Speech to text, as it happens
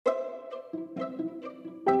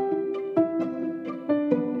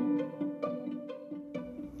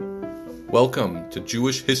Welcome to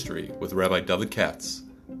Jewish History with Rabbi David Katz,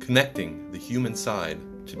 connecting the human side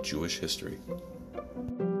to Jewish history.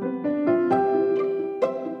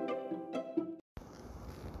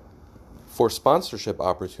 For sponsorship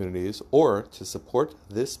opportunities or to support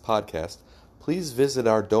this podcast, please visit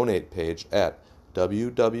our donate page at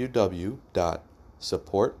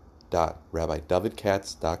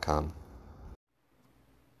www.support.rabbidavidkatz.com.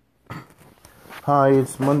 Hi,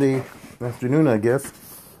 it's Monday afternoon, I guess,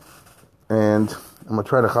 and I'm going to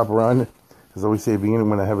try to hop around, as I always say at the beginning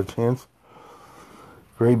when I have a chance.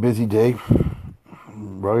 Very busy day,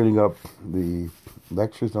 writing up the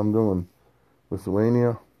lectures I'm doing in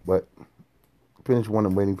Lithuania, but finished one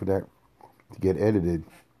and waiting for that to get edited.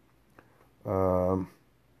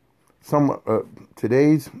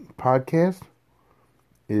 Today's podcast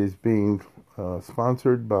is being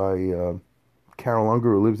sponsored by Carol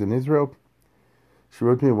Unger, who lives in Israel. She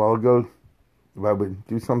wrote to me a while ago if I would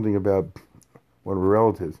do something about one of her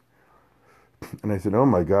relatives, and I said, "Oh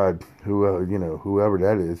my God, whoever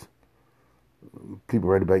that is." People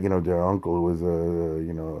write about their uncle who was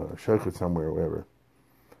a sheikh somewhere or whatever.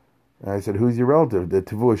 And I said, "Who's your relative?" The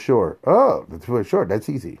Tavua Shor. Oh, the Tavua Shor. That's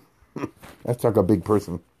easy. That's like a big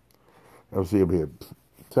person. I'll see up here.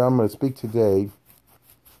 So I'm going to speak today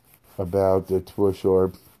about the Tavua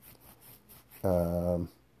Shor.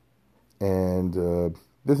 And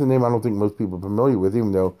this is a name I don't think most people are familiar with,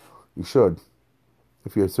 even though you should,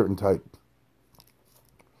 if you're a certain type.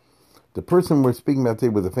 The person we're speaking about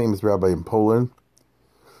today was a famous rabbi in Poland,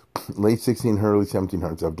 late 1600s, early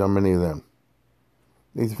 1700s. I've done many of them.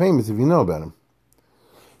 He's famous if you know about him.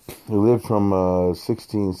 He lived from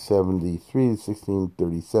 1673 to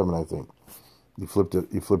 1637, I think. You flipped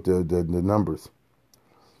the numbers.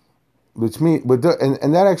 Which means,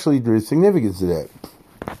 and that actually, there is significance to that.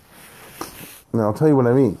 Now, I'll tell you what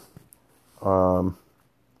I mean.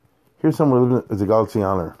 Here's someone living as a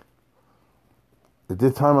Galicianer. At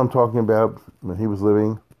this time I'm talking about, when he was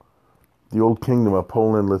living, the old kingdom of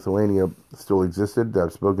Poland, Lithuania still existed.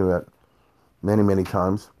 I've spoken about many, many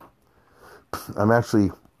times. I'm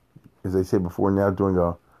actually, as I said before, now doing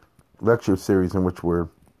a lecture series in which we're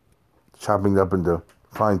chopping up into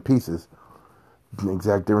fine pieces the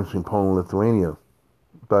exact difference between Poland and Lithuania.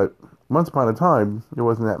 But once upon a time, there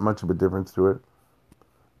wasn't that much of a difference to it.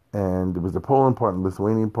 And there was the Poland part and the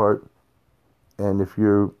Lithuanian part. And if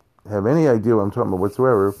you have any idea what I'm talking about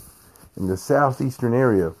whatsoever, in the southeastern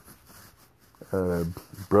area,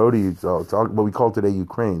 Brody, it's what we call today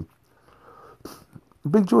Ukraine, a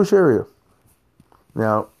big Jewish area.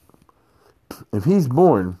 Now, if he's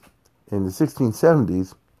born in the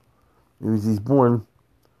 1670s, he's born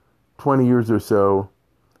 20 years or so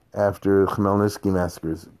after Khmelnytsky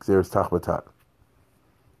massacres, Gzeres Tachbatat.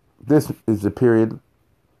 This is the period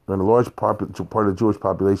when a large part of the Jewish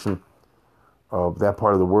population of that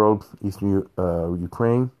part of the world, eastern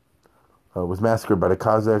Ukraine, was massacred by the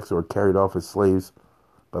Cossacks or carried off as slaves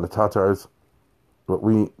by the Tatars, what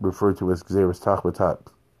we refer to as Gzeres Tachbatat,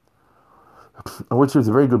 which is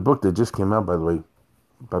a very good book that just came out, by the way,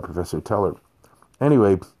 by Professor Teller.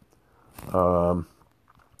 Anyway,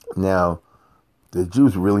 now, the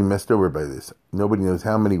Jews were really messed over by this. Nobody knows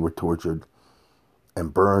how many were tortured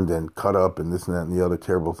and burned and cut up and this and that and the other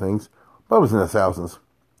terrible things. But it was in the thousands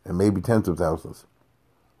and maybe tens of thousands.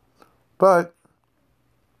 But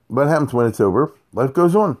what happens when it's over? Life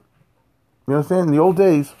goes on. You understand? In the old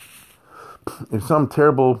days, if some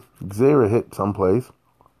terrible Gzera hit someplace,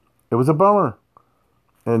 it was a bummer.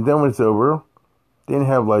 And then when it's over, they didn't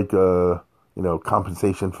have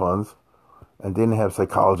compensation funds. And didn't have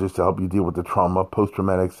psychologists to help you deal with the trauma,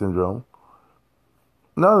 post-traumatic syndrome.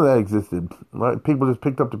 None of that existed. Right? People just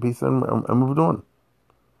picked up the pieces and moved on.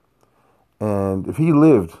 And if he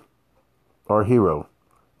lived, our hero,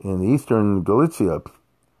 in the eastern Galicia,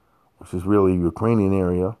 which is really Ukrainian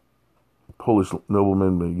area, Polish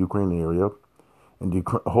nobleman, but Ukrainian area, and the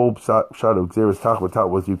whole shot of Gzeres Tachbatat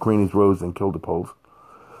was the Ukrainians rose and killed the Poles.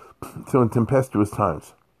 So in tempestuous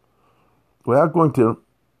times, without going to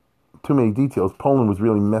too many details, Poland was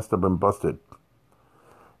really messed up and busted.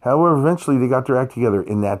 However, eventually they got their act together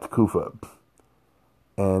in that Kufa.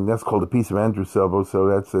 And that's called the Peace of Andrusovo, so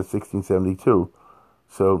that's 1672.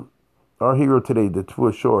 So our hero today, the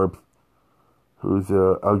Tavua Shor, who's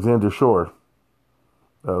Alexander Shor,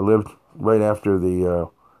 lived right after the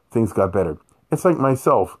things got better. It's like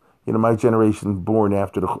myself, my generation born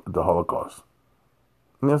after the Holocaust.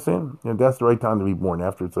 You know what I'm saying? That's the right time to be born,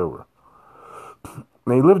 after it's over.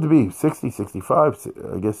 And he lived to be 60, 65,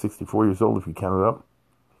 I guess 64 years old if you count it up.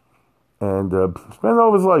 and spent all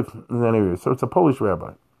of his life in that area. So it's a Polish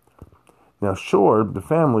rabbi. Now, Shor, the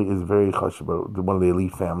family is very chashuv, one of the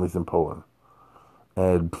elite families in Poland.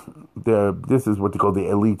 And this is what they call the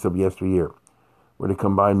elites of yesteryear, where they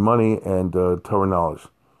combine money and Torah knowledge.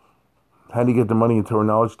 How do you get the money and Torah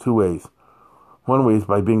knowledge? Two ways. One way is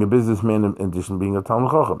by being a businessman in addition to being a Talmid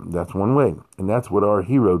Chacham. That's one way. And that's what our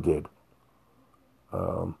hero did.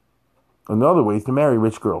 Another way is to marry a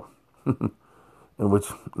rich girl.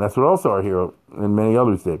 That's what also our hero and many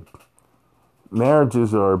others did.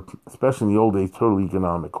 Marriages are, especially in the old days, totally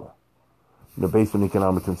economical. They're based on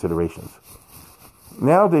economic considerations.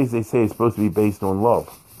 Nowadays, they say it's supposed to be based on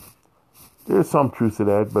love. There's some truth to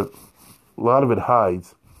that, but a lot of it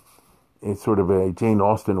hides in sort of a Jane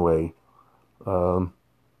Austen way. The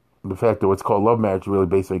fact that what's called love marriage is really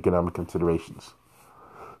based on economic considerations.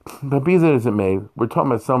 But be that as it may, we're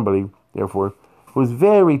talking about somebody, therefore, who was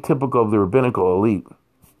very typical of the rabbinical elite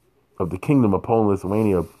of the Kingdom of Poland,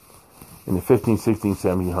 Lithuania in the 15, 16,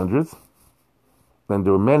 1700s. And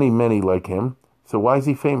there were many, many like him. So why is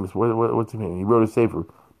he famous? What's he famous? He wrote a sefer.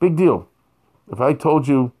 Big deal. If I told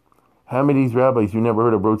you how many of these rabbis you never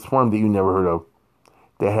heard of wrote Swarm that you never heard of,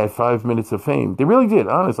 that had 5 minutes of fame. They really did,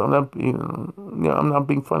 honest. I'm not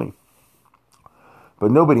being funny.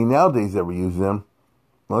 But nobody nowadays ever uses them.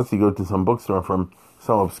 Unless you go to some bookstore from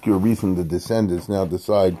some obscure reason, the descendants now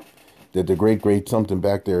decide that the great something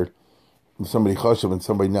back there, somebody chashuv and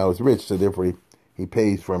somebody now is rich, so therefore he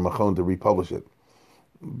pays for a machon to republish it.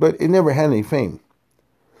 But it never had any fame.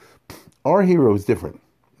 Our hero is different.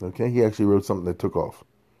 Okay, he actually wrote something that took off.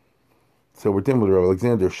 So we're dealing with Rabbi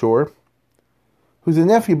Alexander Shor, who's a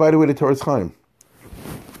nephew, by the way, to Torres Chaim.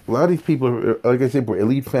 A lot of these people, like I said, were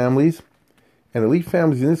elite families. And elite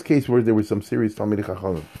families, in this case, where there were some serious Talmidei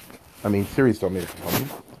Chachamim. Serious Talmidei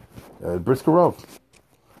Chachamim. Brisker Rov.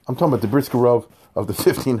 I'm talking about the Brisker Rov of the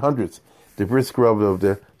 1500s. The Brisker Rov of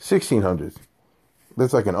the 1600s.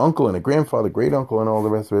 That's like an uncle and a grandfather, great uncle, and all the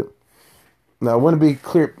rest of it. Now, I want to be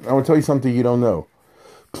clear. I want to tell you something you don't know.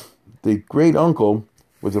 The great uncle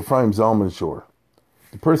was Ephraim Zalman Shor.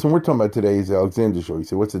 The person we're talking about today is Alexander Shor. You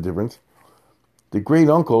say, what's the difference? The great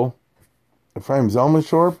uncle, Ephraim Zalman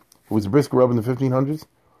Shor, who was a Brisker Rov in the 1500s,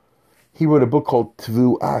 he wrote a book called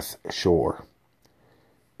Tvuas Shor.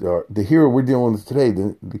 The hero we're dealing with today,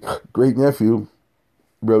 the great nephew,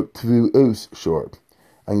 wrote Tvuos Shor.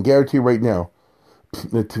 I can guarantee you right now,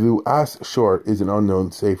 the Tvuas Shor is an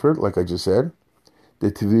unknown sefer, like I just said.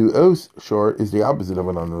 The Tvuos Shor is the opposite of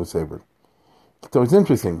an unknown sefer. So it's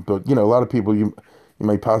interesting, but a lot of people you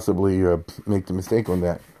might possibly make the mistake on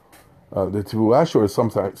that. The Tvuas Shor is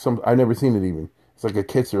some I've never seen it even. It's like a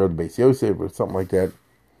Kitzer of the Beis Yosef or something like that.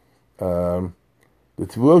 The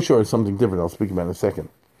Tvuos Shor is something different. I'll speak about in a second.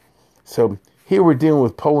 So here we're dealing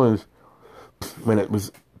with Poland when it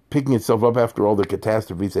was picking itself up after all the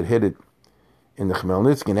catastrophes that hit it in the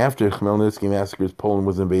Khmelnytsky. And after the Khmelnytsky massacres, Poland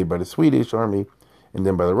was invaded by the Swedish army and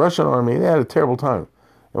then by the Russian army. They had a terrible time.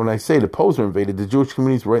 And when I say the Poles were invaded, the Jewish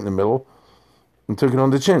communities were right in the middle and took it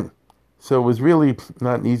on the chin. So it was really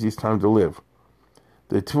not the easiest time to live.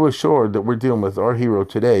 The Tvuos Shor that we're dealing with, our hero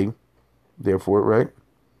today, therefore, right,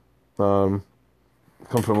 come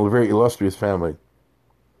from a very illustrious family.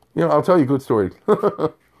 I'll tell you a good story.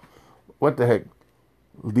 What the heck?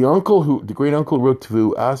 The great uncle who wrote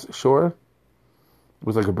Tvuas Shor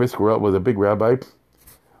was like a brisker Rov, was a big rabbi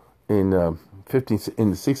in the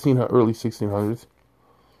early 1600s.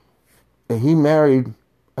 And he married,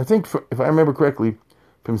 I think, if I remember correctly,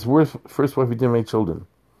 from his first wife, he didn't make children.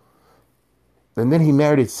 And then he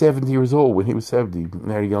married at 70 years old. When he was 70, he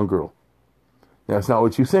married a young girl. Now, it's not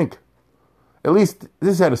what you think. At least,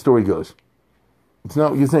 this is how the story goes. It's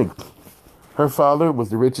not what you think. Her father was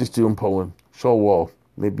the richest Jew in Poland, Shaul Wall.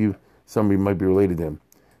 Maybe somebody might be related to him.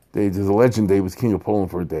 There's a legend that he was king of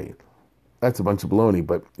Poland for a day. That's a bunch of baloney,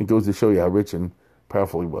 but it goes to show you how rich and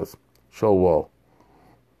powerful he was. Shaul Wall.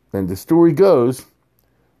 And the story goes,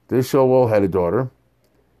 this Shaul Wall had a daughter,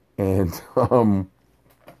 and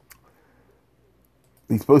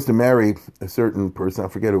he's supposed to marry a certain person. I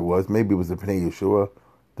forget who it was. Maybe it was the Pnei Yeshua,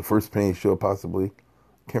 the first Pnei Yeshua possibly.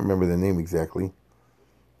 Can't remember the name exactly.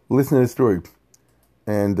 Listen to the story.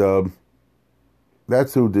 And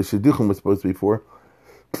that's who the Shidduchim was supposed to be for.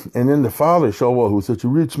 And then the father, Shaul Wall, who was such a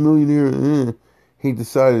rich millionaire, he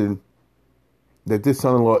decided that this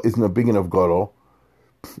son-in-law isn't a big enough gadol.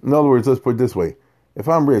 In other words, let's put it this way. If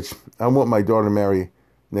I'm rich, I want my daughter to marry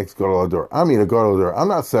next gadol hador. I mean a gadol hador. I'm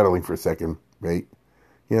not settling for a second, right?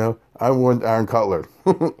 I want Aaron Cutler.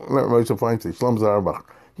 Not Moshe Feinstein. Shlomo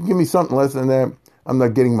Auerbach. You give me something less than that, I'm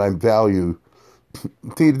not getting my value.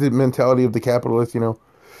 See the mentality of the capitalist,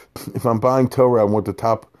 If I'm buying Torah, I want the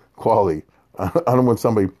top quality. I don't want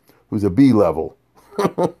somebody who's a B level,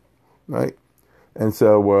 right? And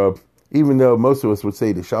so, even though most of us would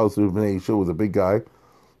say that Shaul Bnei Yeshua was a big guy,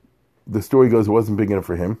 the story goes it wasn't big enough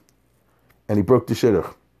for him, and he broke the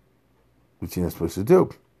shidduch, which you're not supposed to do.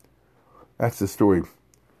 That's the story.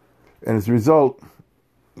 And as a result,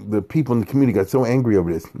 the people in the community got so angry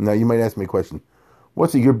over this. Now, you might ask me a question.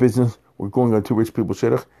 What's it your business? We're going on two rich people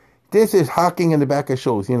shidduch. This is hawking in the back of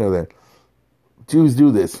shows. You know that. Jews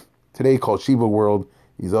do this. Today called Shiva World,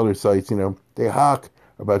 these other sites, they hawk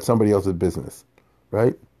about somebody else's business.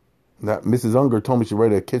 Right? Now, Mrs. Unger told me she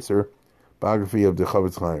write a Kitzer biography of the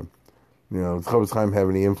Chofetz Chaim. Does Chofetz Chaim have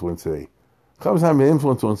any influence today? Chofetz Chaim has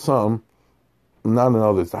influence on some, not on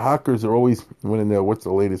others. The hawkers are always want to know what's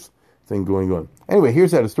the latest thing going on. Anyway,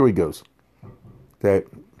 here's how the story goes. That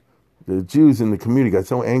the Jews in the community got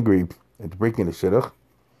so angry at breaking the shidduch,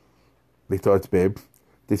 they thought it's bad.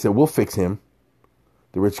 They said, we'll fix him,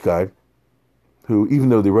 the rich guy, who, even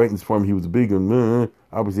though they write in his form he was big and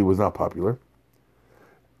obviously was not popular.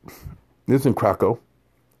 This is in Krakow.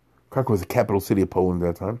 Krakow was the capital city of Poland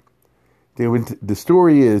at that time. The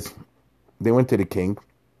story is, they went to the king,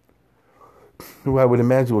 who I would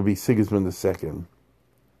imagine would be Sigismund II,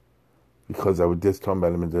 because I would just talk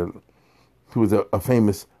about him, who was a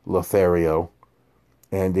famous Lothario.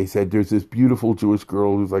 And they said, there's this beautiful Jewish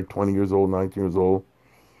girl who's like 20 years old, 19 years old,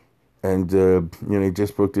 and,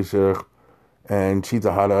 just broke the shidduch, and she's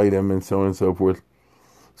a hot item, and so on and so forth.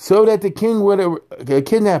 So that the king would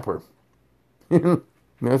kidnap her. You know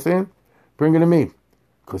what I'm saying? Bring her to me.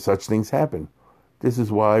 Because such things happen. This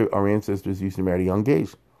is why our ancestors used to marry young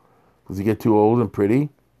age. Because you get too old and pretty,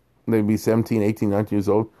 and they'd be 17, 18, 19 years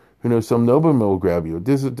old, who knows, some nobleman will grab you.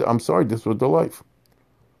 This was the life.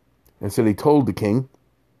 And so they told the king,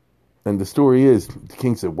 and the story is, the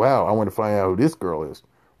king said, wow, I want to find out who this girl is,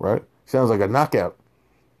 right? Sounds like a knockout.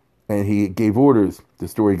 And he gave orders, the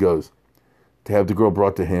story goes, to have the girl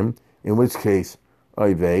brought to him, in which case,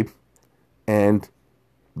 oy vey. And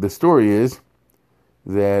the story is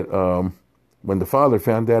that when the father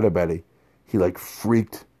found out about it, he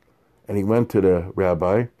freaked, and he went to the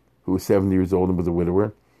rabbi, who was 70 years old and was a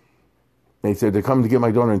widower, and he said, they're coming to get my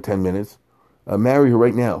daughter in 10 minutes. Marry her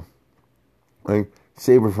right now. Right?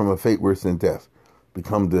 Save her from a fate worse than death.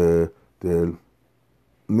 Become the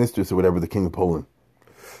mistress or whatever, the king of Poland.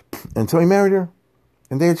 And so he married her,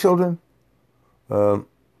 and they had children. I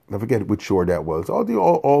forget which shore that was.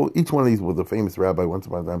 Each one of these was a famous rabbi once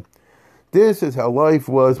upon a time. This is how life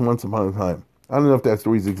was once upon a time. I don't know if that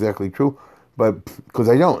story is exactly true, but because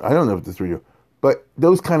I don't know if the story is true. But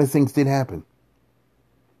those kind of things did happen.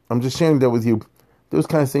 I'm just sharing that with you. Those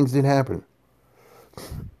kind of things did happen.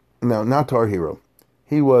 Now, not to our hero.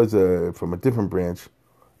 He was from a different branch.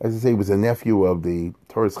 As I say, he was a nephew of the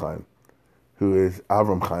Torres Chaim, who is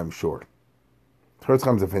Avram Chaim Shor. Torres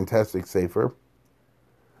Chaim is a fantastic sefer.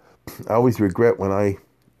 I always regret when I,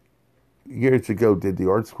 years ago, did the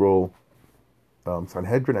art scroll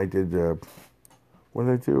Sanhedrin. I did, what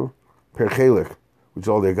did I do? Perchelich, which is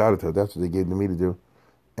all they got it to. That's what they gave to me to do.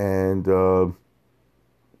 And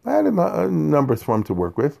I had a number of them to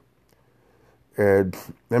work with. And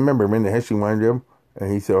I remember I'm in the Heshing wine room,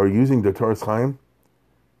 and he said, are you using the Torres Chaim?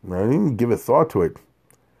 And I didn't even give a thought to it.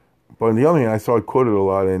 But on the other hand, I saw it quoted a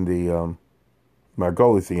lot in the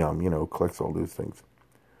Margolis Yam, collects all those things.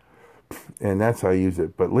 And that's how I use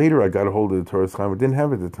it. But later I got a hold of the Torres Chaim. I didn't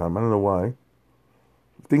have it at the time. I don't know why.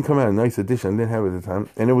 It didn't come out a nice edition. I didn't have it at the time.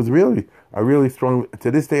 And it was really strong.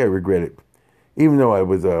 To this day, I regret it. Even though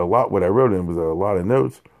what I wrote in was a lot of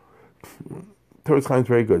notes. Torres Chaim is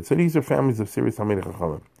very good. So these are families of serious Talmidei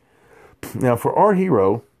Chachamim. Now, for our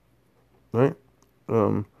hero, right,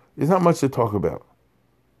 there's not much to talk about.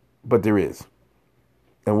 But there is.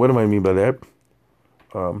 And what do I mean by that?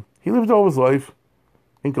 He lived all his life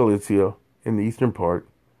in Galicia, in the eastern part,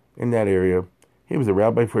 in that area. He was a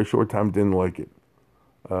rabbi for a short time, didn't like it.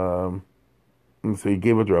 And so he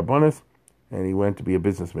gave up the rabbanis, and he went to be a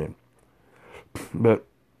businessman. But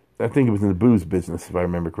I think it was in the booze business, if I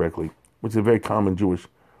remember correctly, which is a very common Jewish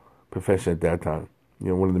profession at that time.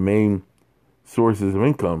 One of the main sources of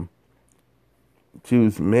income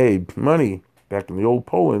Jews made money back in the old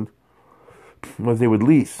Poland was they would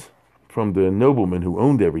lease from the noblemen who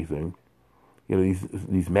owned everything.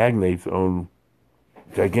 These magnates own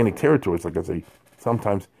gigantic territories, like I say,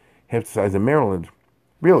 sometimes half the size of Maryland,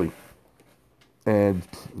 really. And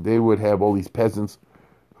they would have all these peasants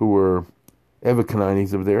who were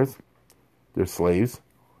Evakanites of theirs, they're slaves,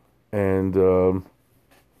 and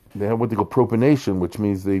they have what they call propination, which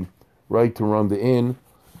means the right to run the inn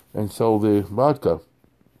and sell the vodka.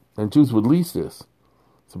 And Jews would lease this.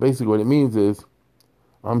 So basically what it means is,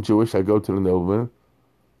 I'm Jewish. I go to the nobleman.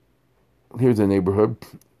 Here's a neighborhood.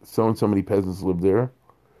 So and so many peasants live there.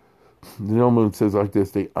 The nobleman says like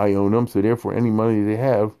this: I own them, so therefore any money they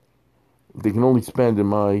have, they can only spend in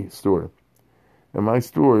my store. And my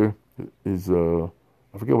store is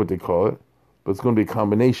I forget what they call it, but it's going to be a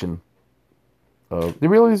combination of.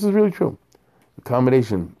 This is really true. A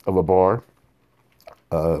combination of a bar,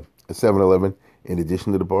 a 7-Eleven in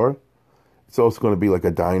addition to the bar. It's also going to be like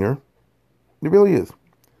a diner. It really is.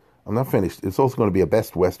 I'm not finished. It's also going to be a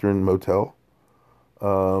Best Western motel. It's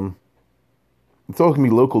also going to be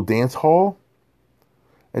local dance hall.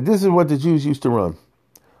 And this is what the Jews used to run.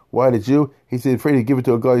 Why the Jew? He said, afraid to give it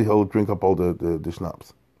to a guy, he'll drink up all the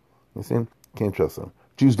schnapps. You see? Can't trust them.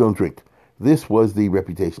 Jews don't drink. This was the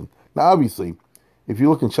reputation. Now, obviously, if you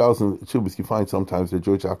look in Charles and Chubis, you find sometimes they're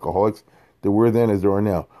Jewish alcoholics. There were then as there are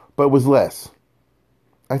now. But it was less.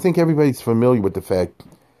 I think everybody's familiar with the fact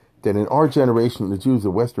that in our generation, the Jews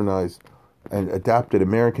have westernized and adopted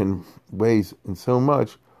American ways in so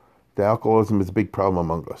much that alcoholism is a big problem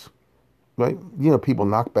among us. Right? People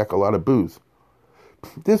knock back a lot of booze.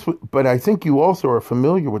 But I think you also are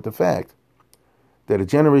familiar with the fact that a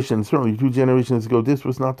generation, certainly 2 generations ago, this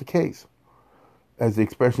was not the case. As the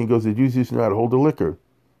expression goes, the Jews used to know how to hold the liquor.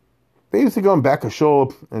 They used to go and back a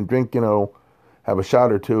shul and drink, have a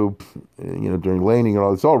shot or two, during laning and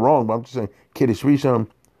all. It's all wrong, but I'm just saying, Kiddush Rishon.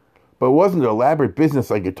 But it wasn't an elaborate business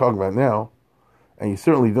like you're talking about now. And you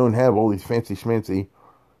certainly don't have all these fancy schmancy,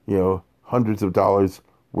 hundreds of dollars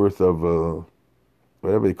worth of,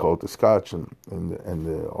 whatever they call it, the scotch and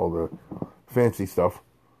all the fancy stuff.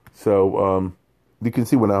 So you can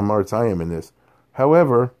see what I am in this.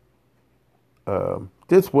 However,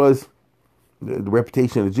 this was the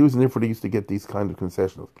reputation of the Jews, and therefore they used to get these kind of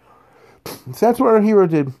concessions. So that's what our hero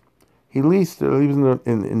did. He was in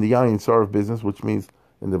the yain sarv business, which means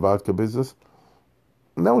in the vodka business.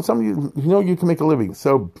 And that was something you can make a living.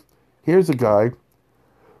 So here's a guy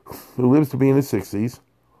who lives to be in his 60s,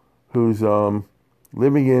 who's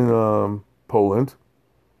living in Poland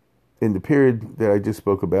in the period that I just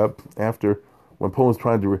spoke about, after when Poland's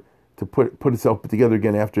trying to put itself together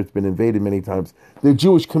again after it's been invaded many times. The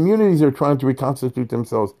Jewish communities are trying to reconstitute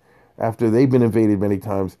themselves after they've been invaded many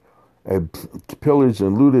times, pillaged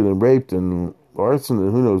and looted and raped and arson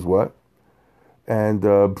and who knows what. And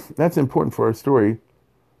that's important for our story.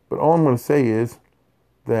 But all I'm going to say is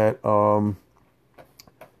that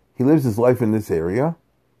he lives his life in this area,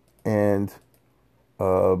 and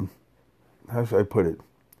how should I put it?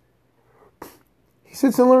 He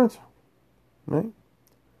sits and learns, right?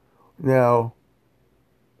 Now,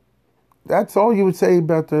 that's all you would say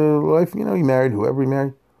about the life. He married whoever he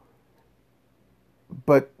married.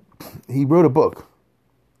 But he wrote a book,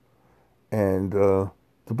 and the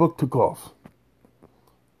book took off.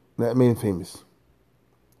 That made him famous.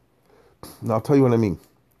 Now, I'll tell you what I mean.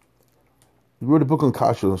 He wrote a book on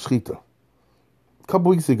kashrut and shchita. A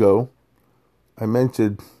couple weeks ago, I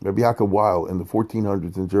mentioned Rabbi Yaakov Weil in the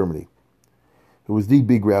 1400s in Germany, who was the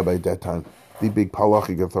big rabbi at that time, the big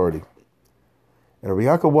halachic authority. And Rabbi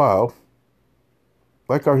Yaakov Weil,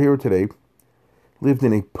 like our hero today, lived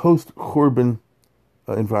in a post-Churban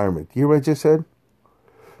environment. You hear what I just said?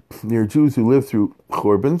 There are Jews who live through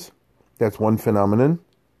Churbans. That's one phenomenon.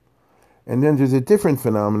 And then there's a different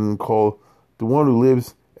phenomenon called the one who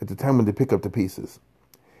lives at the time when they pick up the pieces.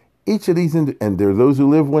 Each of these, and there are those who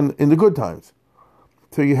live in the good times.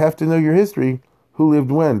 So you have to know your history. Who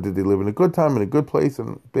lived when? Did they live in a good time, in a good place,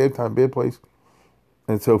 and bad time, bad place,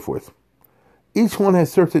 and so forth. Each one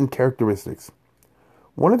has certain characteristics.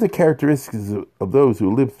 One of the characteristics of those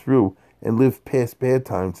who live through and live past bad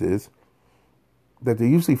times is that they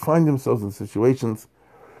usually find themselves in situations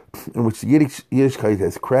in which Yiddishkeit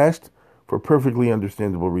has crashed for perfectly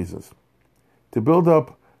understandable reasons. To build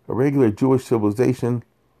up a regular Jewish civilization,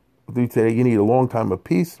 today you need a long time of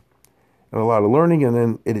peace and a lot of learning, and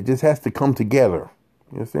then it just has to come together.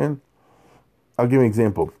 You understand? I'll give you an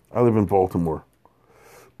example. I live in Baltimore.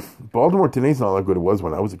 Baltimore today's not like what it was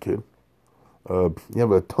when I was a kid. You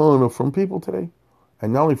have a ton of from people today.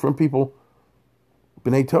 And not only from people,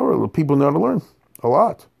 B'nai Torah, people know how to learn. A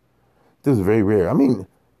lot. This is very rare. I mean,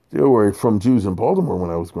 there were from Jews in Baltimore when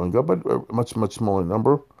I was growing up, but a much, much smaller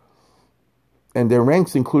number. And their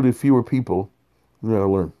ranks included fewer people who know how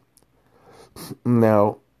to learn.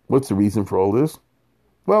 Now, what's the reason for all this?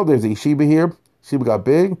 Well, there's a yeshiva here. Yeshiva got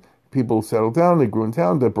big. People settled down. They grew in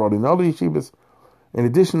town. They brought in other yeshivas. In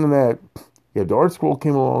addition to that, you have the art school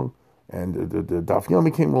came along, and the Daf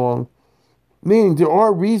Yomi came along. Meaning there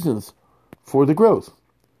are reasons for the growth.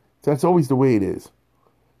 That's always the way it is.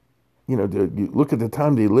 You know, you look at the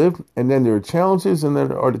time they lived, and then there are challenges, and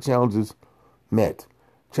then are the challenges met.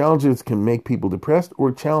 Challenges can make people depressed,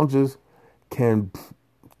 or challenges can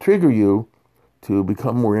trigger you to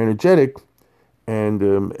become more energetic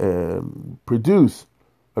and produce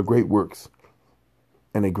a great works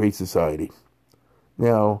and a great society.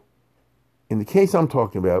 Now, in the case I'm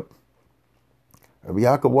talking about, Rabbi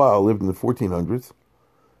Yaakov Weil lived in the 1400s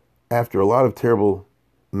after a lot of terrible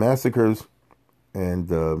massacres and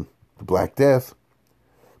the Black Death,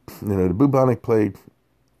 the bubonic plague,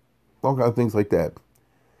 all kinds of things like that.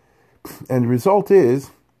 And the result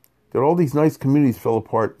is that all these nice communities fell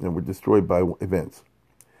apart and were destroyed by events.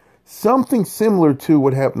 Something similar to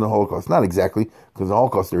what happened in the Holocaust. Not exactly, because in the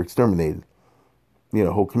Holocaust they're exterminated,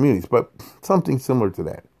 whole communities, but something similar to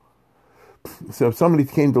that. So if somebody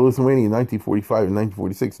came to Lithuania in 1945 and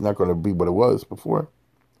 1946, it's not going to be what it was before.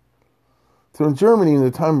 So in Germany, in the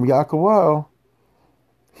time of Yaakov Weil,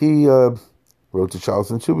 he wrote to Charles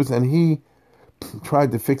and Chubas, and he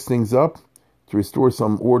tried to fix things up, to restore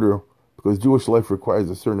some order, because Jewish life requires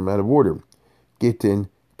a certain amount of order. Gittin,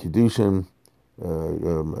 Kedushin,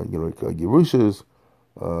 Yerushas,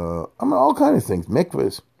 all kinds of things,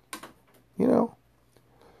 mikvahs,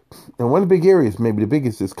 And one of the big areas, maybe the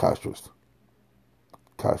biggest, is kashrus.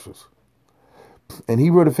 Kashrus. And he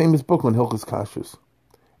wrote a famous book on Hilchos Kashrus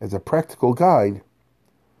as a practical guide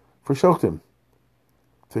for Shochtim.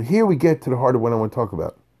 So here we get to the heart of what I want to talk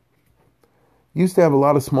about. Used to have a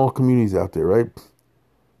lot of small communities out there, right?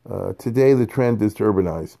 Today the trend is to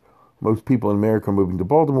urbanize. Most people in America are moving to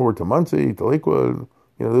Baltimore, to Muncie, to Lakewood,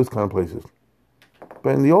 those kind of places.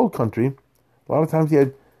 But in the old country, a lot of times you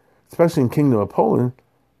had, especially in Kingdom of Poland,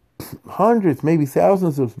 hundreds, maybe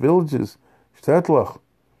thousands of villages, shtetl.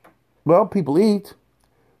 Well, people eat.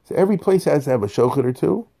 So every place has to have a shochet or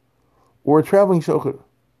two, or a traveling shochet,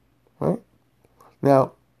 right?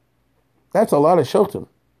 Now, that's a lot of shochtim.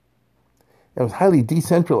 It was highly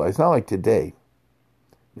decentralized, not like today.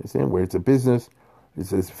 You understand? Where it's a business,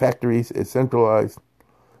 it's factories, it's centralized.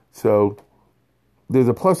 So there's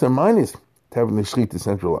a plus and minus to having the shechit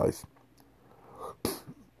decentralized.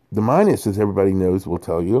 The minus, as everybody knows, will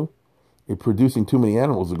tell you, if producing too many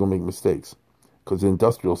animals, are going to make mistakes. Because the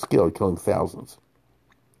industrial scale, you're killing thousands.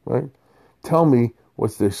 Right? Tell me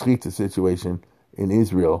what's the shechita situation in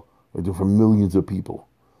Israel for millions of people.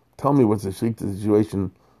 Tell me what's the shechita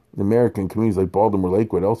situation in American communities like Baltimore,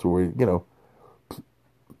 Lakewood, elsewhere, where,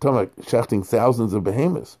 talking about shechting thousands of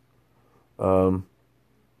behemoths,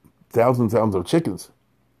 thousands of chickens,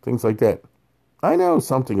 things like that. I know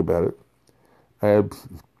something about it.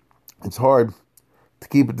 It's hard to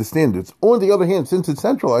keep it to standards. On the other hand, since it's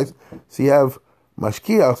centralized, so you have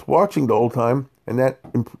mashkiachs watching the whole time, and that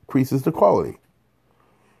increases the quality.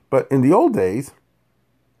 But in the old days,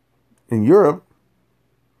 in Europe,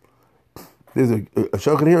 there's a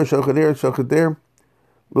shochet here, a shochet there, a shochet there,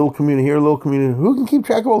 little community here, little community. Who can keep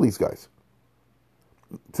track of all these guys?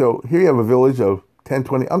 So here you have a village of 10,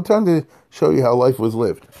 20. I'm trying to show you how life was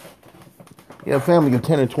lived. You have a family of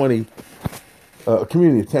 10 or 20, a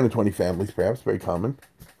community of 10 or 20 families, perhaps, very common.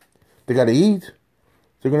 They got to eat.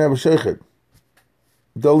 They're going to have a shochet.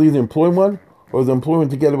 They'll either employ one, or they'll employ one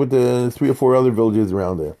together with the 3 or 4 other villages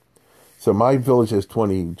around there. So my village has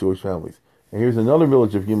 20 Jewish families. And here's another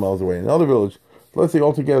village a few miles away. Another village, let's say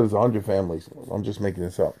altogether there's 100 families. I'm just making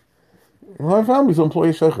this up. 100 families will employ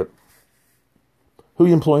a shochet. Who are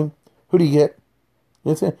you employing? Who do you get? You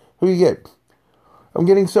understand? Who do you get? I'm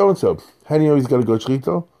getting so-and-so. How do you know he's got a good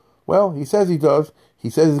shechita? Well, he says he does. He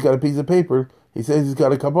says he's got a piece of paper. He says he's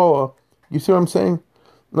got a Kabbalah. You see what I'm saying?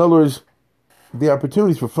 In other words, the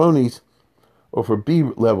opportunities for phonies or for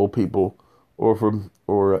B-level people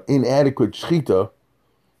or inadequate shechita,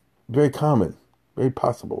 very common, very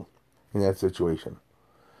possible in that situation.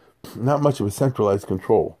 Not much of a centralized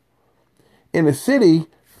control. In a city,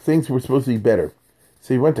 things were supposed to be better.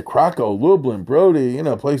 So you went to Krakow, Lublin, Brody,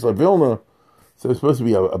 a place like Vilna. So it's supposed to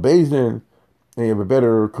be a Beis Din, and you have a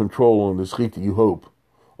better control on the shechita, you hope.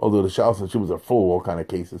 Although the Shals and Shubas are full of all kind of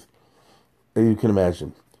cases, as you can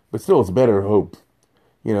imagine. But still, it's better hope.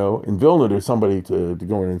 In Vilna, there's somebody to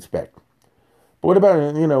go and inspect. But what about,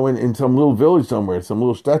 in some little village somewhere, some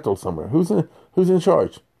little shtetl somewhere? Who's in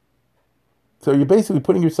charge? So you're basically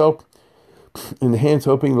putting yourself in the hands,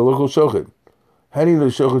 hoping the local shochet. How do you know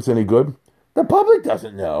the shochet's any good? The public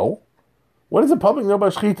doesn't know. What does the public know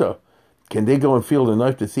about shechita? Can they go and feel the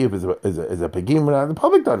knife to see if it's a pegim or not? The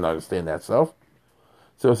public doesn't understand that stuff.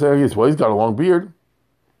 So say, well, he's got a long beard.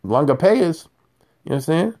 Longa payas. You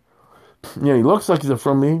understand? He looks like he's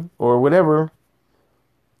from me or whatever.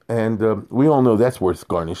 And we all know that's worth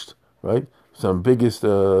garnished, right? Some biggest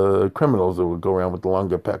criminals that would go around with the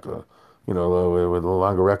longa pekka, with the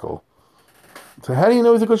longa rekel. So how do you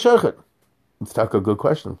know he's a good shochet? It's not a good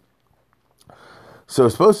question. So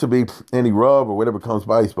it's supposed to be any rub or whatever comes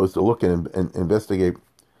by, he's supposed to look and investigate,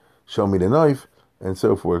 show me the knife, and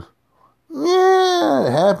so forth. Yeah,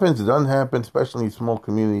 it happens, it doesn't happen, especially in small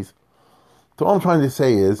communities. So all I'm trying to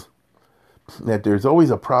say is that there's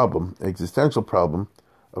always a problem, an existential problem,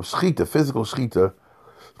 of shchita, physical shchita,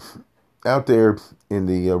 out there in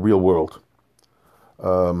the real world.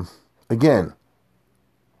 Again,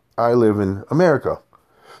 I live in America.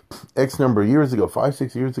 X number of years ago,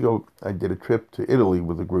 5-6 years ago, I did a trip to Italy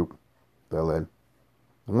with a group that I led.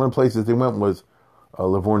 One of the places they went was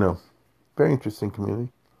Livorno. Very interesting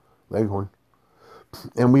community, Leghorn.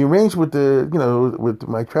 And we arranged with with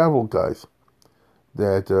my travel guys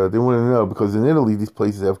that they wanted to know, because in Italy these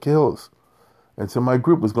places have kills. And so my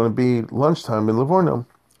group was going to be lunchtime in Livorno.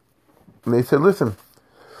 And they said, listen,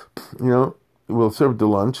 we'll serve the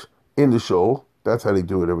lunch in the shoal. That's how they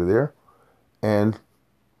do it over there. And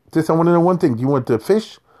just, I want to know one thing. Do you want the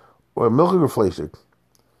fish or milk or fleshig?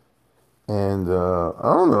 And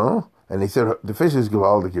I don't know. And they said, the fish is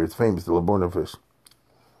gewaldig here. It's famous, the Livorno fish.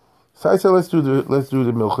 So I said, let's do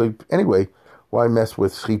the milk. Anyway, why mess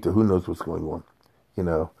with shchita? Who knows what's going on?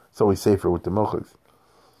 It's always safer with the milchigs.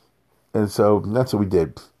 And so that's what we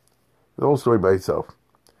did. The whole story by itself.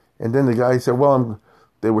 And then the guy said, well,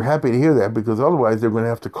 they were happy to hear that, because otherwise they're going to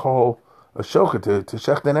have to call a shochet to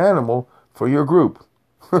shecht an animal for your group.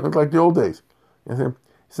 Like the old days.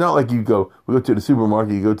 It's not like we go to the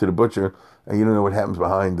supermarket, you go to the butcher, and you don't know what happens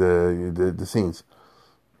behind the scenes.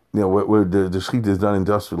 Where the shechita is done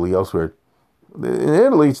industrially elsewhere. In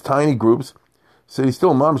Italy, it's tiny groups. So you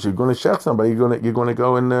still, moms, you're going to shecht somebody. You're going to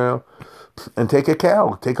go and take a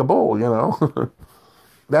cow, take a bull.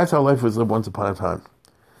 That's how life was lived once upon a time.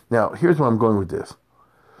 Now, here's where I'm going with this.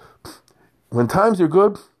 When times are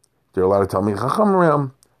good, there are a lot of Talmid Chacham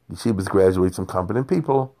around. Yeshivas graduate some competent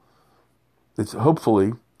people.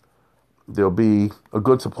 Hopefully there'll be a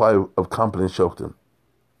good supply of competent shoftim.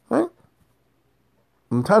 Right?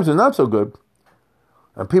 When times are not so good,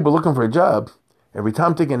 and people looking for a job, every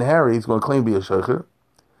Tom, Dick, and Harry is going to claim to be a shochet.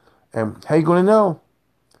 And how are you going to know?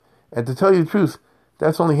 And to tell you the truth,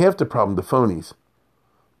 that's only half the problem, the phonies.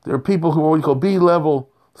 There are people who are what we call B-level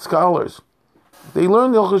scholars. They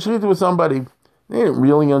learned the shechita with somebody. They didn't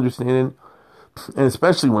really understand it. And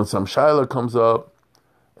especially when some shiloh comes up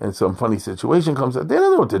and some funny situation comes up, they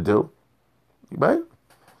don't know what to do. Right?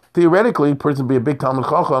 Theoretically, a person be a big Talmid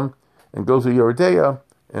Chacham and goes to Yeridea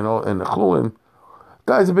and the Chulin.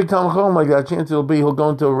 Guy's a big Talmid Chacham like that. Chances will be he'll go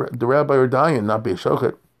into the rabbi or die and not be a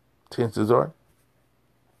shochet. Chances are.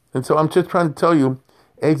 And so I'm just trying to tell you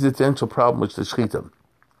existential problem with the shechita.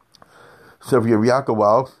 So if you're Yaakov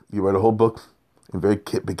Wald, you read a whole book in very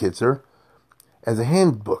bekitzer, as a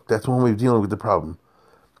handbook. That's one way of dealing with the problem.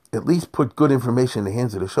 At least put good information in the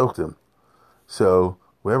hands of the shoftim. So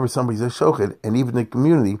wherever somebody's a shochet, and even the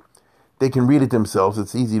community, they can read it themselves.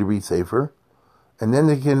 It's easy to read safer. And then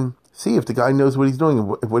they can see if the guy knows what he's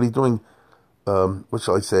doing, if what he's doing, conforms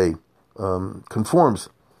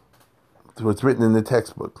to what's written in the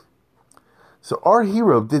textbook. So our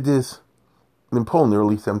hero did this in Poland in the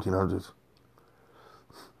early 1700s.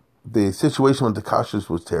 The situation with the kashrus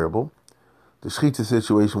was terrible. The shechita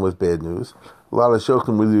situation was bad news. A lot of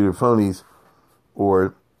shochem were either phonies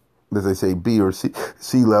or, as I say, B or C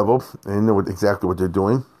level. They didn't know exactly what they're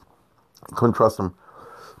doing. Couldn't trust them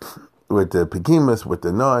with the pegimas, with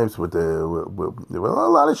the knives, there were a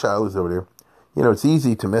lot of shilohs over there. It's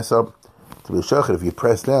easy to mess up to be a shochet if you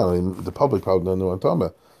press down, and the public probably don't know what I'm talking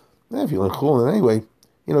about. And if you learn chulin anyway,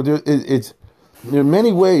 there are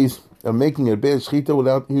many ways of making a bad shechita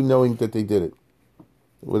without you knowing that they did it,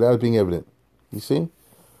 without it being evident. You see?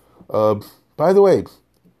 By the way,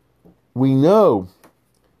 we know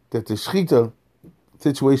that the shechita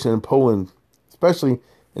situation in Poland, especially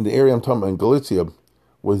in the area I'm talking about, in Galicia,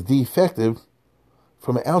 was defective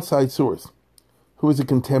from an outside source. Who is a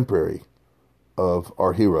contemporary of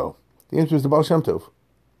our hero? The answer is the Baal Shem Tov.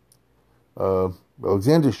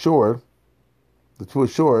 Alexander Shore, the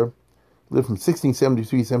Jewish Shore, lived from 1673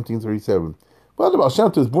 to 1737. Well, the Baal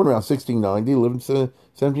Shem Tov was born around 1690, lived in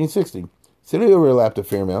 1760. So they overlapped a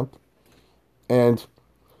fair amount. And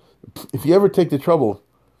if you ever take the trouble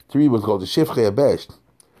to read what's called the Shifchei Abesh,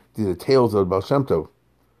 these are tales of the Baal Shem Tov,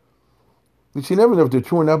 which you never know if they're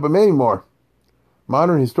true or not, but many more.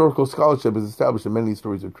 Modern historical scholarship has established that many of these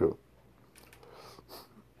stories are true.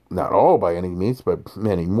 Not all by any means, but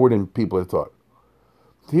many, more than people have thought.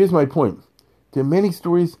 So here's my point. There are many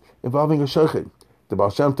stories involving a shochet. The Baal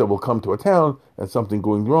Shem Tov will come to a town and something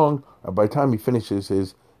going wrong, and by the time he finishes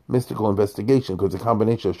his mystical investigation, because it's a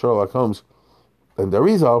combination of Sherlock Holmes and the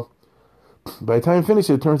Arizal, by the time he finishes,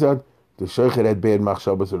 it turns out the shochet had bad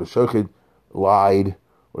machshavas, or the shochet lied,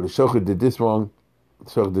 or the shochet did this wrong,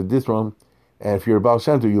 and if you're a Baal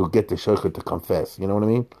Shem Tov, you'll get the shochet to confess. You know what I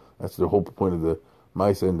mean? That's the whole point of the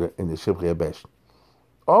Maisa in the Shivchei Habesh.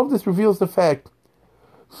 All of this reveals the fact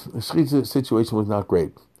the Shechit's situation was not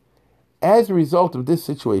great. As a result of this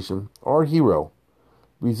situation, our hero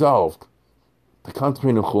resolved to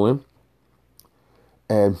concentrate on Chulin,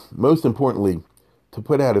 and most importantly, to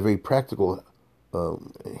put out a very practical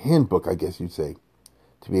handbook, I guess you'd say,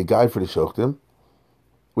 to be a guide for the Shochtim,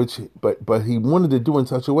 but he wanted to do in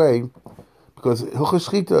such a way, because Hilchos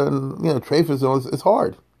Shechita and Treifas and all this, it's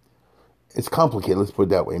hard. It's complicated, let's put it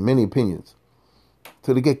that way, many opinions.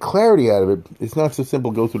 So to get clarity out of it, it's not so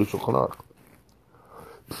simple, go through the Shulchan Aruch.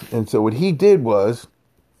 And so what he did was,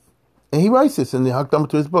 and he writes this in the Hakdama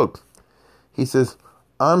to his book, he says,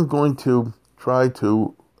 I'm going to try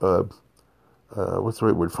to, what's the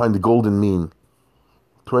right word, find the golden mean,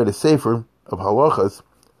 to write a sefer of halachas,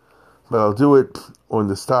 but I'll do it on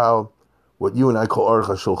the style, what you and I call Aruch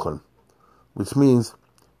HaShulchan, which means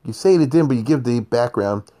you say the din, but you give the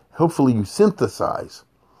background. Hopefully you synthesize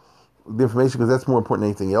the information, because that's more important than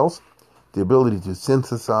anything else, the ability to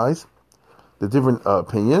synthesize the different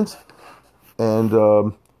opinions, and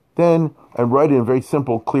write it in very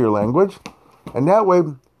simple, clear language. And that way,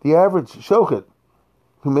 the average shochet,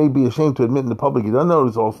 who may be ashamed to admit in the public he doesn't know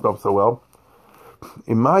this all stuff so well,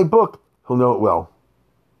 in my book, he'll know it well.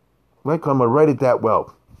 Right? I'm going to write it that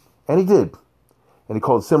well. And he did. And he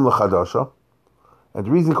called it Simla Chadasha. And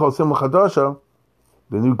the reason he called it Simla Chadasha,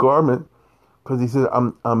 the new garment, because he said,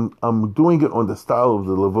 I'm doing it on the style of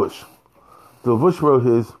the Levush. The Levush wrote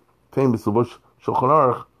his famous Levush Shulchan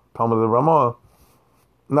Aruch, Talmud of the Ramah,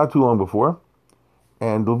 not too long before.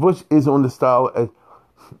 And the Levush is on the style,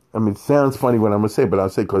 it sounds funny what I'm going to say, but I'll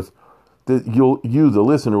say because you, the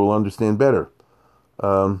listener, will understand better.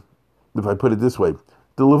 If I put it this way,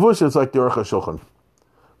 the Levush is like the Aruch HaShulchan.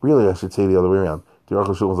 Really, I should say the other way around. The Aruch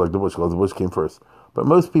HaShulchan is like the Levush, because the Levush came first. But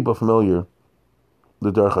most people are familiar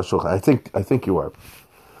with the Aruch HaShulchan. I think you are.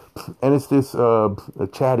 And it's this a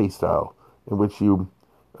chatty style in which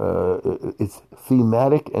it's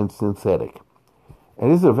thematic and synthetic.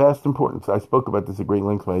 And this is of vast importance. I spoke about this at great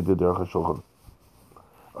length when I did the Aruch HaShulchan.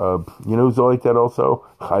 You know who's like that also?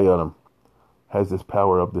 Chai Adam has this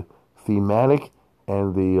power of the thematic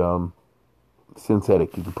and the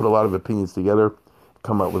synthetic. You can put a lot of opinions together,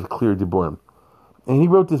 come out with a clear diburim. And he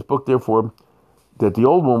wrote this book, therefore, that the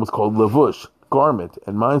old one was called Levush, garment,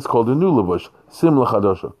 and mine's called the new Levush, Simla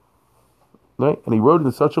Chadasha. Right? And he wrote it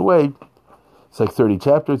in such a way, it's like 30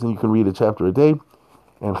 chapters, and you can read a chapter a day,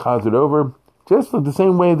 and chaz it over, just the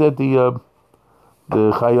same way that the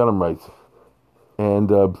Chai Adam writes. And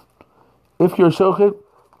if you're a shochet,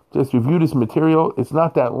 just review this material. It's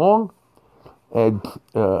not that long, and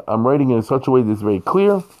I'm writing it in such a way that's very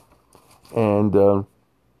clear, and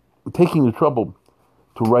taking the trouble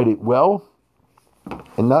to write it well,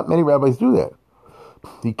 and not many rabbis do that.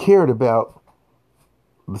 He cared about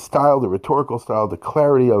the style, the rhetorical style, the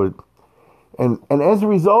clarity of it, and as a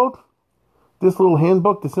result, this little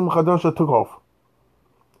handbook, the Simcha Chadasha, took off.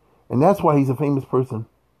 And that's why he's a famous person.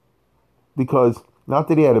 Because, not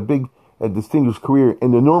that he had a distinguished career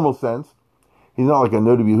in the normal sense, he's not like a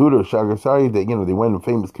Noda B'Yehuda or Shagar Sari, that, they went in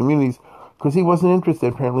famous communities, because he wasn't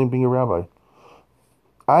interested, apparently, in being a rabbi.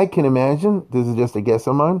 I can imagine, this is just a guess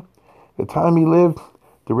of mine, the time he lived,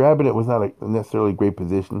 the rabbinate was not a necessarily great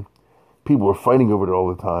position. People were fighting over it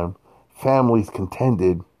all the time. Families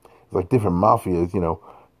contended. It was like different mafias,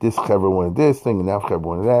 this Chevra wanted this thing, and that Chevra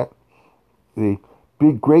wanted that. The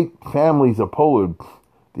big, great families of Poland,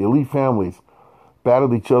 the elite families,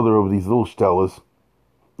 battled each other over these little stellas.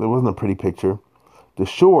 It wasn't a pretty picture. The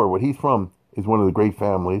Shore, where he's from, is one of the great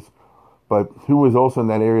families, but who was also in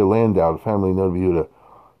that area, Landau, the family of Noda B'Yehuda.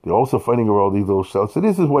 They're also fighting over all these little stellas. So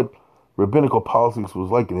this is what rabbinical politics was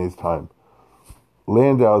like in his time.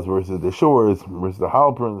 Landau's versus the Shores versus the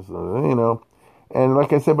Halperns, And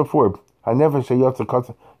like I said before, I never say Yafa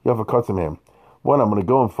Katzimham. One, I'm going to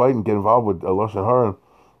go and fight and get involved with Lashon Hara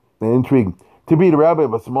and intrigue. To be the rabbi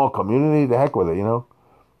of a small community, the heck with it,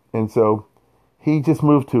 And so he just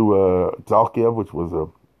moved to Zalkiev, which was a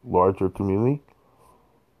larger community.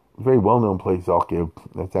 A very well-known place, Zalkiev.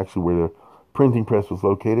 That's actually where the printing press was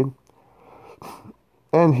located.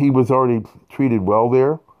 And he was already treated well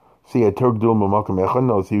there. So he had Turgdul Mamakam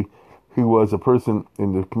Echad. He was a person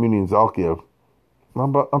in the community in Zalkiev.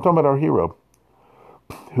 I'm talking about our hero,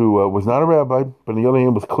 who was not a rabbi, but on the other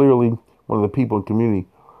hand was clearly one of the people in the community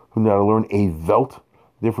who knew how to learn a velt.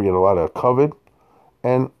 Therefore, he had a lot of kavod,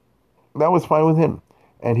 and that was fine with him.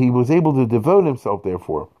 And he was able to devote himself,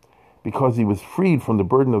 therefore, because he was freed from the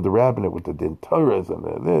burden of the rabbinate with the din Torahs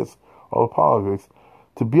and this, all the politics,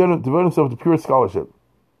 to devote himself to pure scholarship.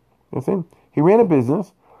 You see? He ran a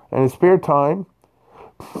business, and in his spare time,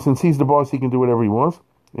 since he's the boss, he can do whatever he wants.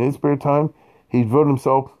 In his spare time, he devoted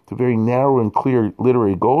himself to very narrow and clear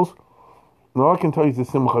literary goals. And all I can tell you is the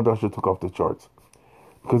Simcha Chadasha took off the charts.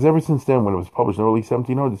 Because ever since then, when it was published in the early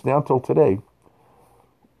 1700s, now till today,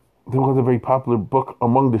 there was a very popular book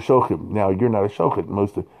among the Shochim. Now, you're not a Shochit.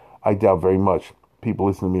 I doubt very much people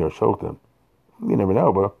listening to me are Shochim. You never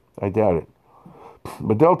know, but I doubt it.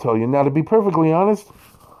 But they'll tell you. Now, to be perfectly honest,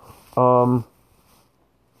 when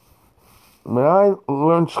I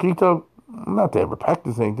learned Shechita, not to ever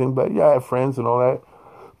practice anything, but yeah, I have friends and all that.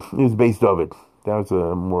 It was based of it. That was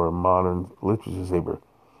a more modern literature saver.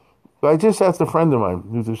 But I just asked a friend of mine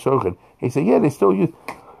who's a Shochit. He said, yeah, they still use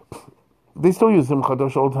Simcha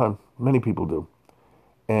Chadash all the time. Many people do.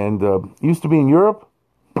 And used to be in Europe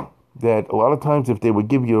that a lot of times if they would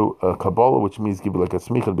give you a Kabbalah, which means give you like a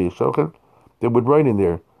smicha to be a Shochit, they would write in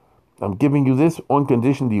there, I'm giving you this on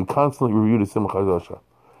condition that you constantly review the Simcha Chadash.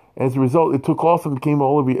 And as a result, it took off and became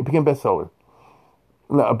it became bestseller.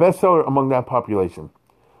 Now, a bestseller among that population.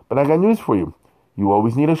 But I got news for you. You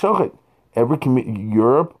always need a Shochit.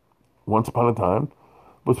 Europe, once upon a time,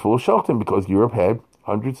 was full of Shochitim because Europe had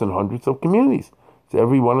hundreds and hundreds of communities. So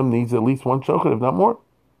every one of them needs at least one Shochit, if not more.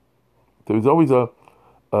 There was always a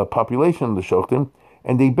population of the Shochitim,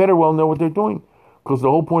 and they better well know what they're doing. Because the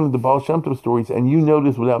whole point of the Baal Shem Tov stories, and you know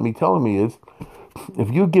this without me telling me, is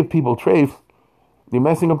if you give people treif, you're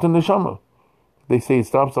messing up the neshama. They say it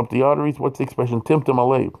stops up the arteries. What's the expression? Timtum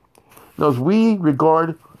alev. Now, as we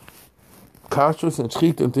regard kashrus and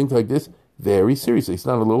shechita and things like this very seriously, it's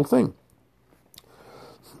not a little thing.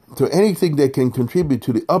 So anything that can contribute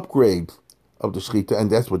to the upgrade of the shechita, and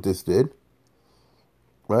that's what this did,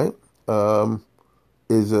 right?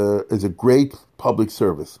 Is a great public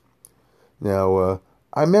service. Now,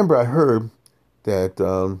 I remember I heard that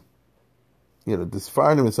this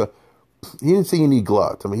fireman and stuff. He didn't say you need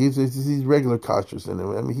glut. I mean, he's regular kashrus, and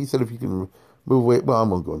I mean, he said if you can move away. Well, I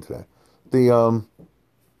won't go into that.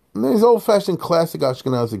 There's old-fashioned classic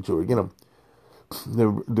Ashkenazic Jewry,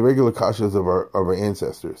 the regular kashrus of our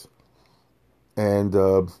ancestors, and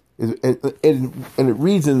it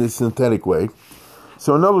reads in this synthetic way.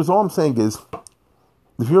 So in other words, all I'm saying is,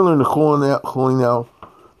 if you're learning Chulin now,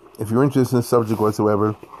 if you're interested in the subject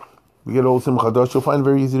whatsoever, you get old Simcha Chadash, you'll find it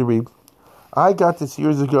very easy to read. I got this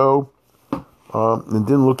years ago, and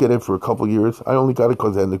didn't look at it for a couple of years. I only got it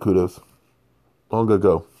because I had Nakudos long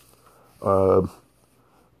ago.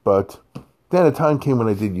 But then a time came when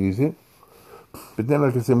I did use it. But then,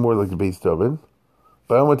 like I said, more like the base of it.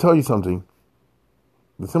 But I want to tell you something.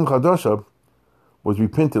 The Simcha Chadasha was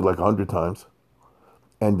reprinted like 100 times.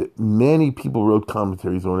 And many people wrote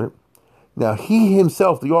commentaries on it. Now, he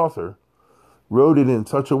himself, the author, wrote it in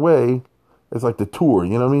such a way as like the tour,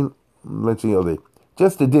 you know what I mean? Let's see,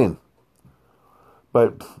 just the din.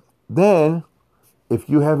 But then, if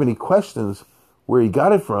you have any questions where he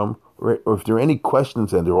got it from, or if there are any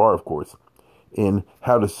questions, and there are, of course, in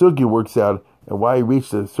how the sugya works out and why he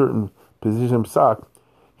reached a certain position psak,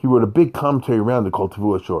 he wrote a big commentary around it called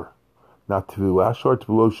Tevu Ashor. Not Tevu Ashor,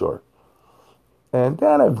 Tevu Ashor. And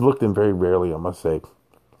that I've looked in very rarely, I must say.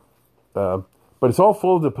 But it's all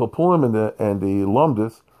full of the pilpulim and the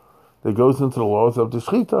lumdus that goes into the laws of the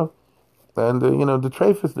shechita and the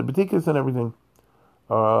treifus, the betikas, and everything.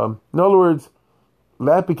 In other words,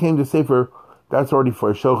 that became the sefer. That's already for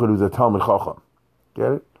a shochet who's a Talmid Chacham.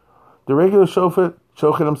 Get it? The regular shochet,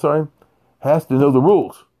 has to know the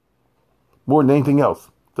rules more than anything else.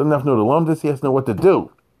 Doesn't have to know the lumdus. He has to know what to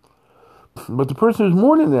do. But the person who's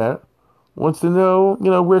more than that wants to know,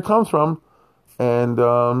 where it comes from, and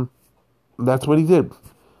that's what he did.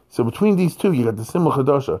 So between these two, you got the Simcha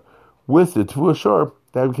Chadasha with the Tevu Ashor.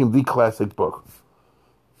 That became the classic book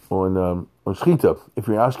on Shechita, if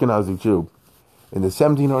you're an Ashkenazi Jew, in the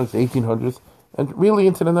 1700s, 1800s, and really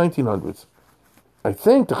into the 1900s. I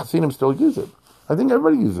think the Hasidim still use it. I think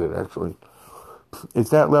everybody uses it, actually. It's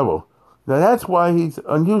that level. Now, that's why he's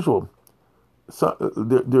unusual. So,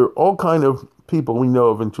 there are all kind of people we know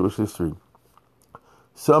of in Jewish history.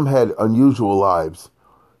 Some had unusual lives.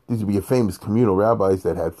 These would be famous communal rabbis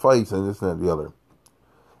that had fights and this and that and the other.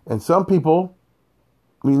 And some people,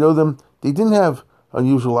 we know them, they didn't have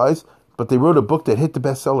unusual lives, but they wrote a book that hit the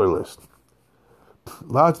bestseller list.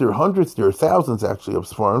 There are hundreds, there are thousands actually of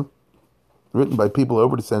Sfarim, written by people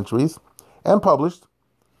over the centuries, and published,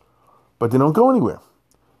 but they don't go anywhere.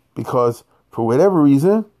 Because, for whatever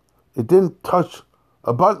reason, it didn't touch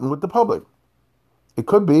a button with the public. It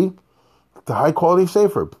could be the high quality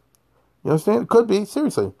sefer. You understand? It could be,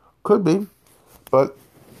 seriously. Could be, but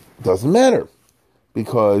doesn't matter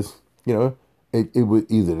because, it was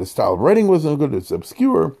either the style of writing wasn't good, it's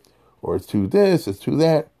obscure, or it's too this, it's too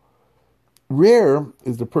that. Rare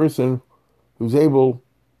is the person who's able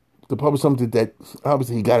to publish something that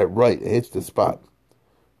obviously he got it right, it hits the spot,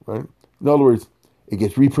 right? In other words, it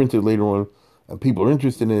gets reprinted later on, and people are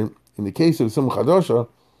interested in it. In the case of Simcha Chadasha,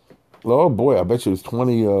 oh boy, I bet you there's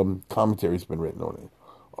 20 commentaries been written on it.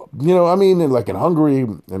 In Hungary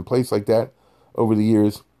and places like that over the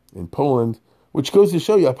years, in Poland, which goes to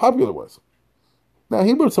show you how popular it was. Now,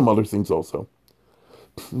 he wrote some other things also.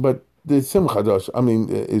 But the Simcha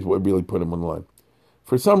Chadash, is what really put him on the line.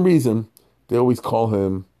 For some reason, they always call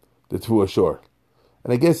him the Tvua Shor.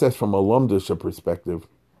 And I guess that's from a Lamdisha perspective.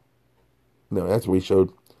 No, that's where he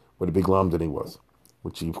showed what a big Lamdan he was,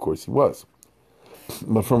 which he, of course, he was.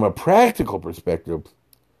 But from a practical perspective,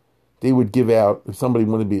 they would give out, if somebody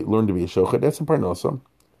wanted to learn to be a shochet, that's a parnasa,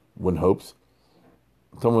 one hopes.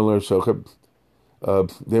 Someone learns shochet,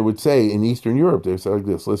 they would say in Eastern Europe, they would say like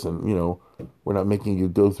this, listen, we're not making you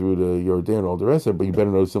go through the Yordan and all the rest of it, but you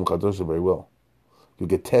better know Simcha Chadasha very well. You'll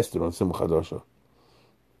get tested on Simcha Chadasha.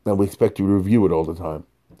 And we expect you to review it all the time.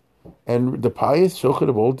 And the pious shochet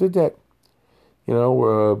of old did that.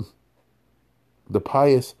 The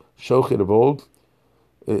pious shochet of old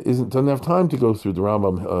doesn't have time to go through the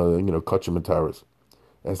Rambam, Kachim and Taras.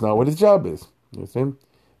 That's not what his job is. You understand?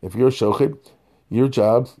 If you're a shochet, your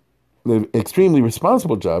job, the extremely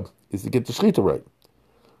responsible job, is to get the shechita right,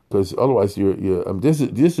 because otherwise,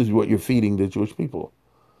 this is what you're feeding the Jewish people,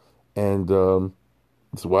 and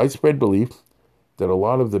it's a widespread belief that a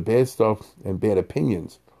lot of the bad stuff and bad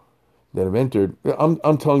opinions that have entered.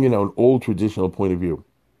 I'm telling you now an old traditional point of view.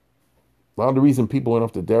 A lot of the reason people went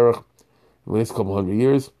off the derech in the last couple hundred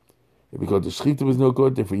years is because the shechita was no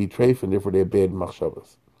good, therefore eat treif, and therefore they had bad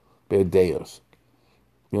machshavas, bad deos.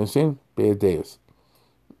 You understand? Bad deos.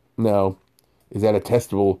 Now, is that a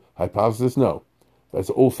testable hypothesis? No. That's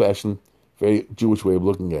an old-fashioned, very Jewish way of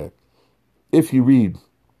looking at it. If you read,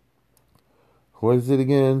 what is it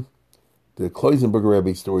again? The Kloisenberger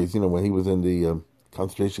Rebbe stories, when he was in the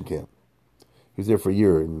concentration camp. He was there for a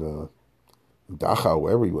year in Dachau,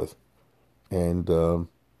 wherever he was. And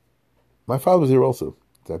my father was there also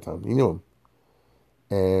at that time. He knew him.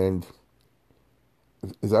 And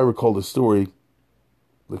as I recall the story,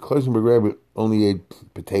 the Kloisenberg Rebbe only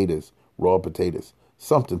ate potatoes, raw potatoes,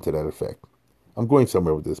 something to that effect. I'm going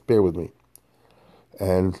somewhere with this. Bear with me.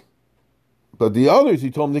 But the others, he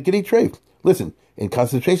told them they could eat treif. Listen, in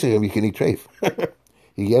concentration camp, you can eat treif.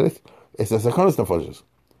 You get it? It's a sakonis nefashos.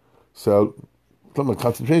 So, from a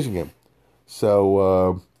concentration camp.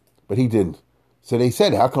 So, but he didn't. So they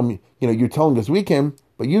said, how come, you're telling us we can,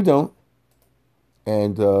 but you don't?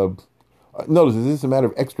 And notice, is this a matter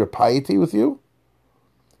of extra piety with you?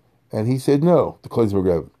 And he said, no, the Kloisenberg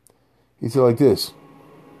Rebbe. He said like this,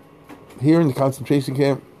 here in the concentration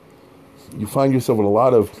camp, you find yourself in a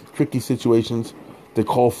lot of tricky situations that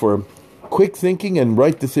call for quick thinking and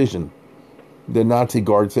right decision. The Nazi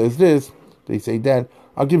guard says this, they say that.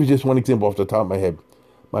 I'll give you just one example off the top of my head.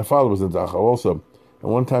 My father was in Dachau also,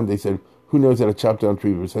 and one time they said, who knows how to chop down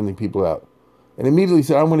trees? We're sending people out. And immediately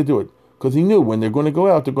said, I want to do it. Because he knew when they're going to go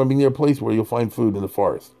out, they're going to be near a place where you'll find food in the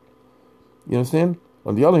forest. You understand?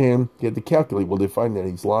 On the other hand, he had to calculate, will they find that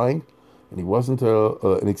he's lying, and he wasn't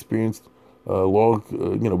an experienced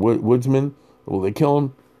woodsman? Will they kill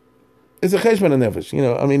him? It's a cheshbon nefesh,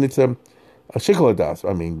 it's a shikol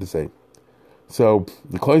hadas, to say. So,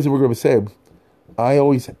 the Kloisenberg Rebbe said, I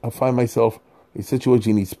find myself in a situation,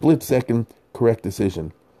 you need split-second correct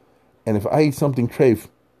decision. And if I eat something treif,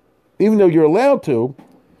 even though you're allowed to,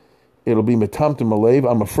 it'll be metamtem alev,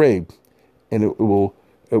 I'm afraid. And it will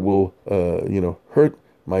hurt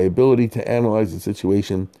my ability to analyze the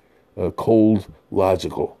situation cold,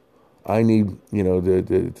 logical. I need,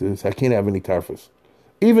 I can't have any tarfus.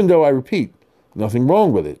 Even though I repeat, nothing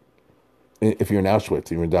wrong with it. If you're in Auschwitz,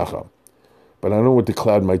 you're in Dachau. But I don't want to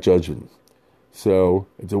cloud my judgment. So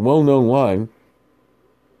it's a well-known line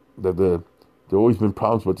that there have always been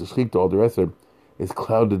problems with the shechita, all the rest of it. It's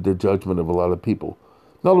clouded the judgment of a lot of people.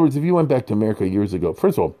 In other words, if you went back to America years ago,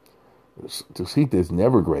 first of all, the shechita is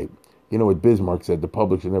never great. You know what Bismarck said, the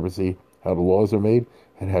public should never see how the laws are made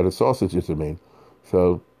and how the sausages are made.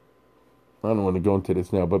 So, I don't want to go into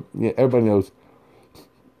this now, but everybody knows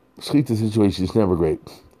shechita situation is never great.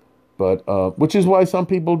 But, which is why some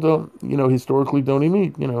people don't, historically don't eat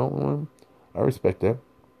meat, I respect that.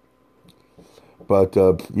 But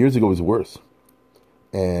years ago it was worse.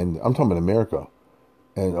 And I'm talking about America.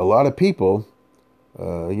 And a lot of people,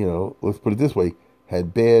 let's put it this way,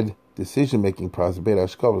 had bad decision-making process, bad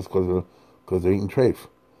ashkavas, because they're eating treif.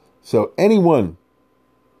 So anyone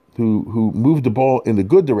who moved the ball in the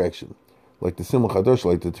good direction, like the Simcha Chadosh,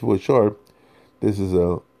 like the Tefillah Shor, this is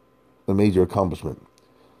a major accomplishment.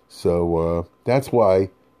 So that's why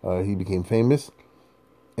he became famous,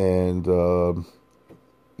 and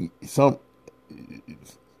so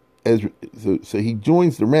he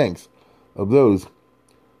joins the ranks of those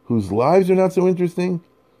whose lives are not so interesting,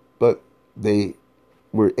 but they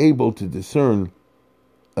were able to discern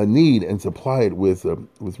a need and supply it with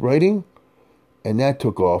writing, and that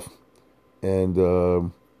took off, and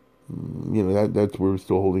that's where we're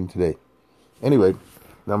still holding today. Anyway,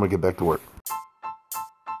 now I'm gonna get back to work.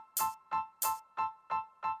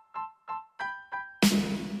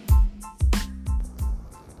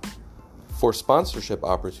 For sponsorship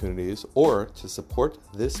opportunities or to support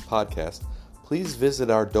this podcast, please visit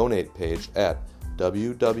our donate page at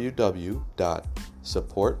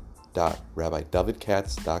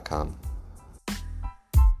www.support.rabbidavidkatz.com.